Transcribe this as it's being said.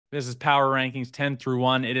This is Power Rankings 10 through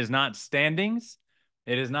 1. It is not standings.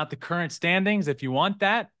 It is not the current standings. If you want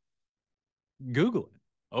that, Google it.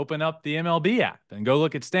 Open up the MLB app and go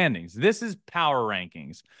look at standings. This is Power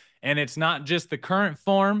Rankings. And it's not just the current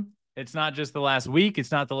form. It's not just the last week.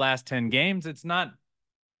 It's not the last 10 games.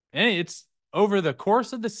 It's over the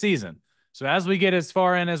course of the season. So as we get as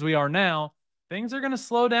far in as we are now, things are going to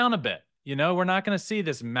slow down a bit. We're not going to see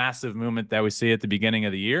this massive movement that we see at the beginning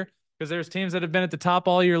of the year because there's teams that have been at the top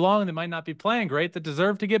all year long that might not be playing great that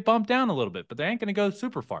deserve to get bumped down a little bit, but they ain't going to go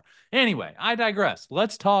super far. Anyway, I digress.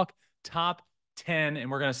 Let's talk top 10, and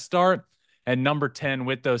we're going to start at number 10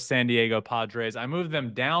 with those San Diego Padres. I moved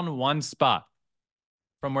them down one spot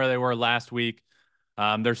from where they were last week.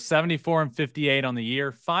 They're 74-58 on the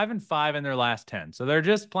year, 5-5 in their last 10. So they're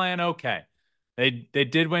just playing okay. They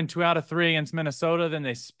did win 2 out of 3 against Minnesota. Then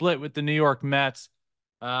they split with the New York Mets.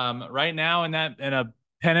 Right now in a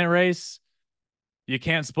pennant race, you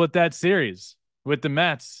can't split that series with the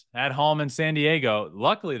Mets at home in San Diego.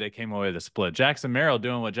 Luckily, they came away with a split. Jackson Merrill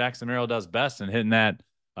doing what Jackson Merrill does best and hitting that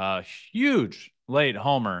huge late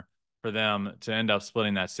homer for them to end up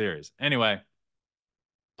splitting that series. Anyway,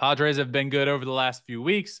 Padres have been good over the last few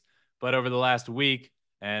weeks, but over the last week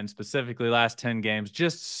and specifically last 10 games,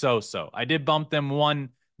 just so-so. I did bump them one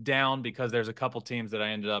down because there's a couple teams that I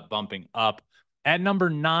ended up bumping up. At number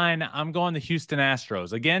 9, I'm going the Houston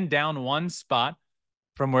Astros. Again, down one spot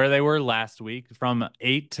from where they were last week, from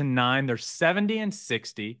 8 to 9. They're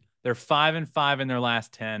 70-60. They're 5-5 in their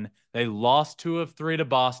last 10. They lost 2 of 3 to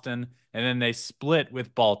Boston, and then they split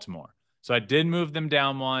with Baltimore. So I did move them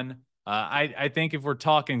down one. I think if we're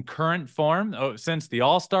talking current form, since the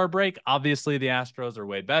All-Star break, obviously the Astros are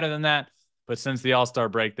way better than that. But since the All-Star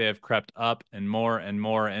break, they have crept up and more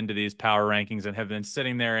into these power rankings and have been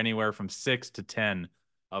sitting there anywhere from 6 to 10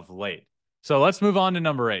 of late. So let's move on to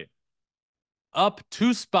number 8. Up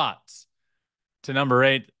 2 spots to number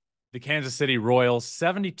 8, the Kansas City Royals,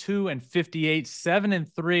 72-58,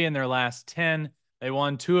 7-3 in their last 10. They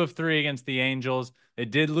won 2 of 3 against the Angels. They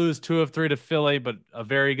did lose 2 of 3 to Philly, but a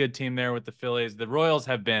very good team there with the Phillies. The Royals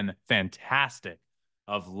have been fantastic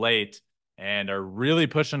of late and are really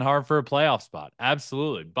pushing hard for a playoff spot.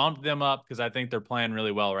 Absolutely. Bumped them up because I think they're playing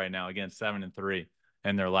really well right now. Again, 7-3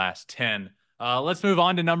 in their last 10. Let's move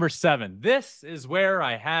on to number 7. This is where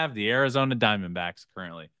I have the Arizona Diamondbacks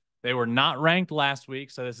currently. They were not ranked last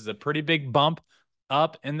week, so this is a pretty big bump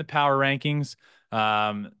up in the power rankings.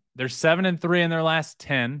 They're 7-3 in their last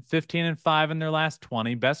 10, 15-5 in their last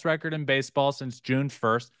 20. Best record in baseball since June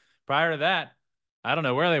 1st. Prior to that, I don't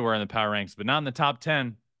know where they were in the power ranks, but not in the top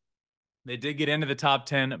 10. They did get into the top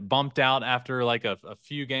 10, bumped out after like a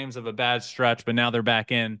few games of a bad stretch, but now they're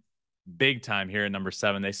back in big time here at number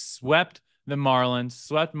 7. They swept the Marlins,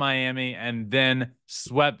 swept Miami, and then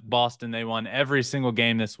swept Boston. They won every single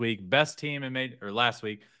game this week. Best team last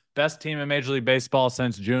week. Best team in Major League Baseball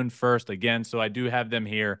since June 1st again. So I do have them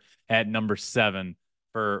here at number 7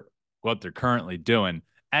 for what they're currently doing.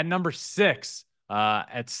 At number 6,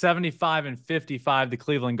 at 75-55, the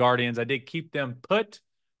Cleveland Guardians. I did keep them put.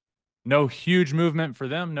 No huge movement for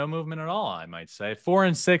them. No movement at all, I might say.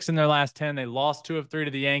 4-6 in their last 10. They lost 2 of 3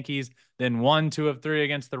 to the Yankees, then won 2 of 3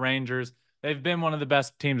 against the Rangers. They've been one of the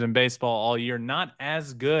best teams in baseball all year. Not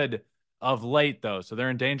as good of late, though. So they're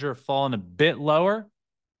in danger of falling a bit lower.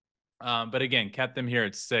 But again, kept them here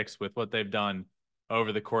at 6 with what they've done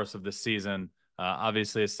over the course of the season.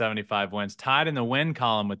 Obviously, a 75 wins, tied in the win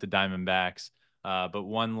column with the Diamondbacks, but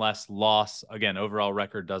one less loss. Again, overall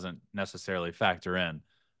record doesn't necessarily factor in,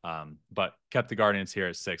 but kept the Guardians here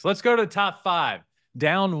at 6. Let's go to the top 5.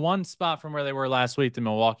 Down one spot from where they were last week, the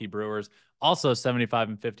Milwaukee Brewers, also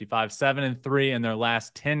 75-55, 7-3 in their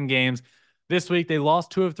last 10 games. This week, they lost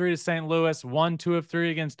 2 of 3 to St. Louis, won 2 of 3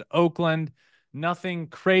 against Oakland. Nothing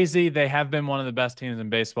crazy. They have been one of the best teams in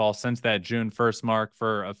baseball since that June 1st mark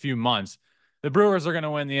for a few months. The Brewers are going to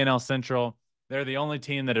win the NL Central. They're the only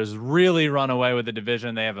team that has really run away with the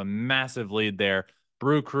division. They have a massive lead there.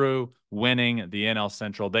 Brew Crew winning the NL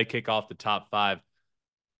Central. They kick off the top 5.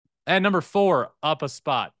 At number 4, up a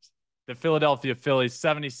spot, the Philadelphia Phillies,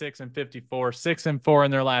 76-54, 6-4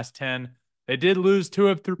 in their last 10. They did lose 2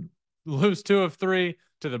 of 3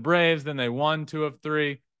 to the Braves. Then they won 2 of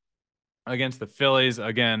 3 against the Phillies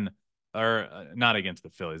again, or not against the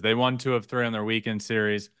Phillies. They won 2 of 3 on their weekend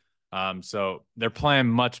series. So they're playing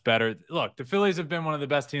much better. Look, the Phillies have been one of the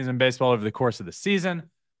best teams in baseball over the course of the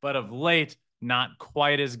season, but of late, not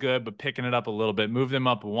quite as good, but picking it up a little bit. Move them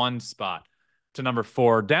up one spot to number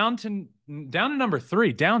 4, down to number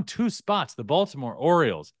 3, down 2 spots. The Baltimore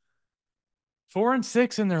Orioles,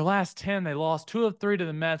 4-6 in their last 10. They lost 2 of 3 to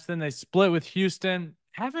the Mets. Then they split with Houston.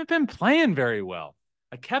 Haven't been playing very well.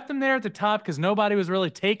 I kept them there at the top because nobody was really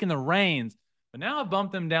taking the reins, but now I've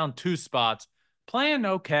bumped them down 2 spots. Playing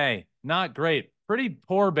okay, not great. Pretty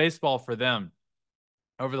poor baseball for them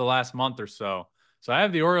over the last month or so. So I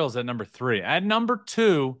have the Orioles at number 3. At number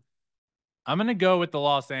 2, I'm going to go with the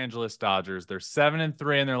Los Angeles Dodgers. They're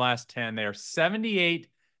 7-3 in their last 10. They are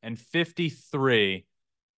 78-53.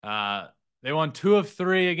 They won 2 of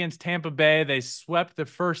 3 against Tampa Bay. They swept the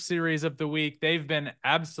first series of the week. They've been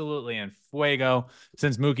absolutely in fuego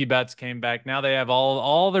since Mookie Betts came back. Now they have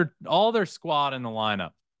all their squad in the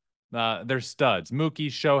lineup. They're studs. Mookie,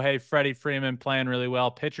 Shohei, Freddie Freeman playing really well.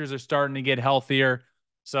 Pitchers are starting to get healthier.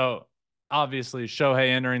 So obviously Shohei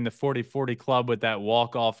entering the 40-40 club with that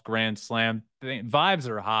walk-off grand slam. Vibes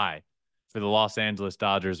are high for the Los Angeles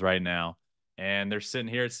Dodgers right now. And they're sitting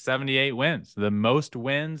here at 78 wins, the most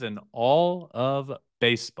wins in all of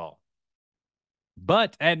baseball.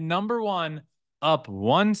 But at number 1, up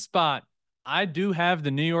 1 spot, I do have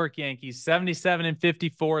the New York Yankees,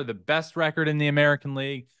 77-54, the best record in the American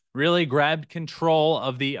League. Really grabbed control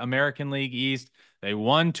of the American League East. They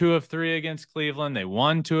won 2 of 3 against Cleveland. They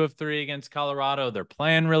won 2 of 3 against Colorado. They're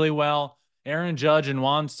playing really well. Aaron Judge and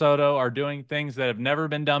Juan Soto are doing things that have never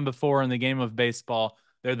been done before in the game of baseball.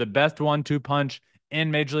 They're the best 1-2 punch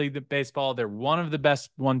in Major League Baseball. They're one of the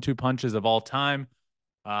best 1-2 punches of all time.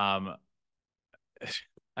 I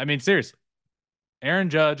mean, seriously,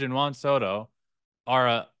 Aaron Judge and Juan Soto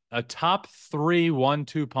are a top 3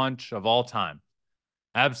 1-2 punch of all time.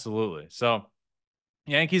 Absolutely. So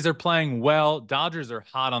Yankees are playing well. Dodgers are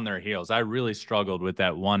hot on their heels. I really struggled with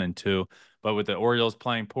that 1 and 2, but with the Orioles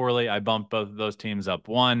playing poorly, I bumped both of those teams up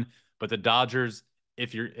 1. But the Dodgers,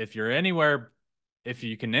 if you're anywhere, if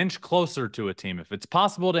you can inch closer to a team, if it's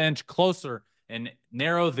possible to inch closer and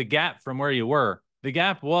narrow the gap from where you were, the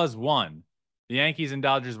gap was 1. The Yankees and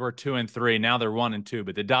Dodgers were 2 and 3. Now they're 1 and 2,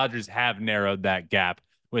 but the Dodgers have narrowed that gap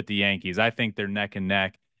with the Yankees. I think they're neck and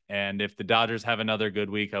neck. And if the Dodgers have another good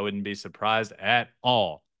week, I wouldn't be surprised at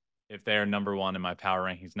all if they are number 1 in my power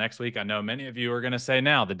rankings next week. I know many of you are going to say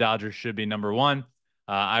now the Dodgers should be number 1.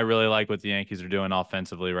 I really like what the Yankees are doing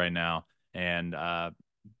offensively right now. And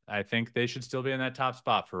I think they should still be in that top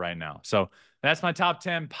spot for right now. So that's my top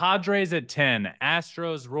 10. Padres at 10.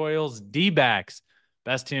 Astros, Royals, D-backs.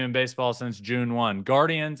 Best team in baseball since June 1.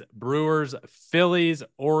 Guardians, Brewers, Phillies,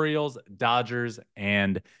 Orioles, Dodgers,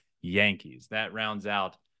 and Yankees. That rounds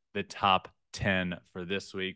out the top 10 for this week.